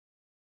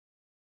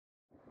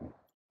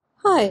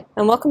Hi,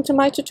 and welcome to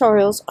my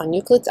tutorials on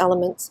Euclid's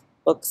Elements,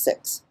 Book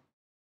 6.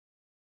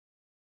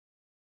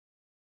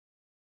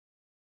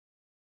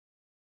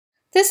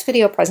 This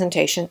video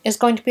presentation is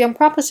going to be on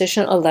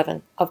Proposition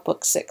 11 of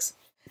Book 6.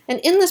 And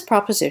in this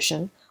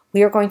proposition,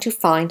 we are going to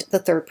find the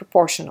third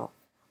proportional,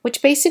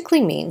 which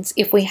basically means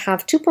if we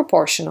have two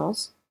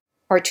proportionals,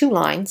 or two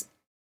lines,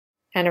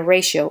 and a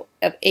ratio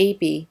of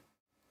AB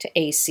to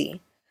AC,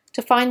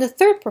 to find the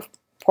third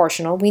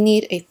proportional, we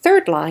need a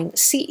third line,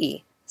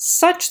 CE,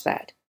 such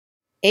that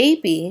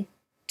AB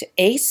to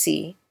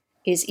AC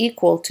is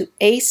equal to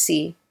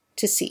AC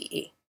to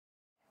CE.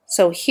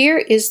 So here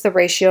is the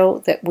ratio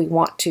that we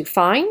want to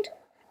find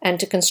and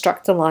to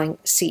construct the line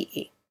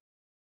CE.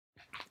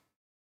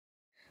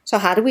 So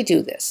how do we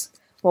do this?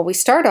 Well, we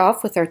start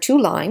off with our two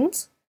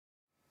lines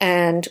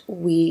and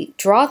we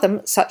draw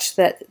them such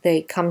that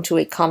they come to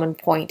a common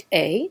point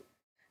A.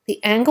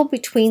 The angle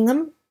between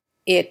them,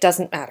 it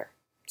doesn't matter.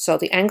 So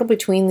the angle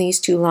between these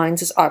two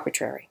lines is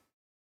arbitrary.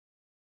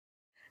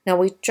 Now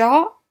we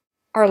draw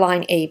our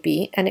line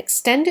AB and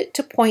extend it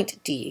to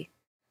point D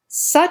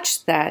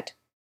such that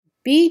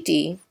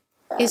BD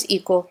is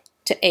equal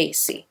to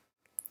AC.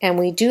 And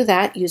we do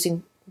that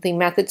using the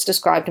methods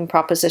described in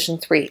Proposition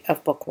 3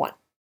 of Book 1.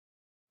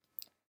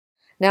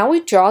 Now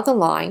we draw the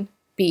line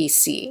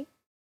BC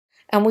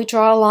and we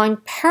draw a line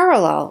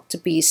parallel to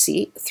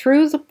BC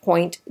through the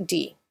point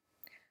D,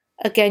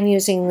 again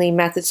using the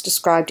methods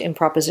described in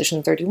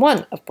Proposition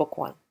 31 of Book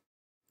 1.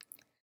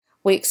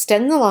 We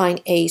extend the line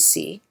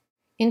AC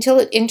until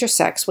it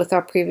intersects with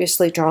our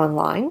previously drawn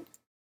line,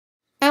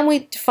 and we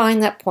define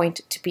that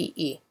point to be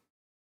E.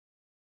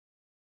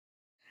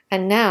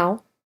 And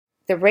now,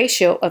 the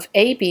ratio of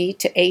AB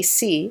to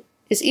AC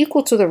is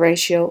equal to the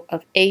ratio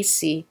of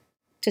AC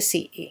to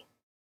CE.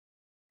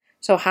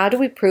 So how do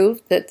we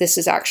prove that this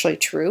is actually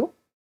true?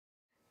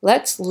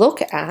 Let's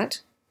look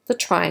at the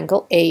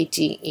triangle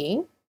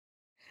ADE,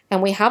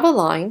 and we have a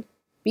line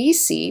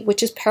BC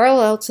which is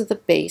parallel to the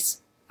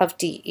base of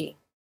DE.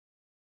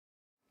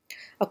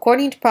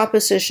 According to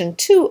Proposition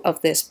 2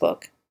 of this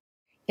book,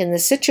 in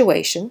this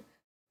situation,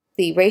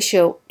 the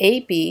ratio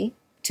AB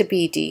to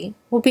BD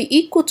will be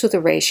equal to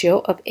the ratio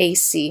of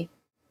AC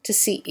to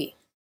CE.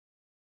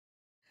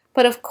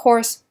 But of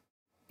course,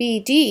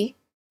 BD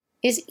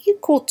is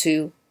equal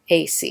to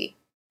AC.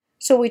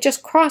 So we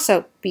just cross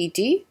out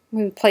BD,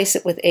 we replace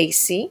it with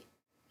AC,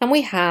 and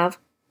we have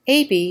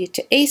AB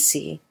to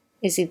AC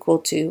is equal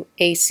to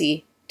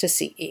AC to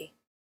CE.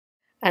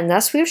 And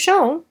thus we've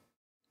shown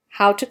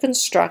how to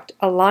construct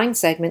a line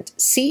segment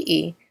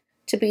CE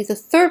to be the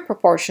third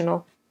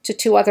proportional to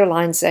two other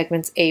line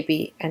segments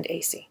AB and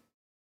AC.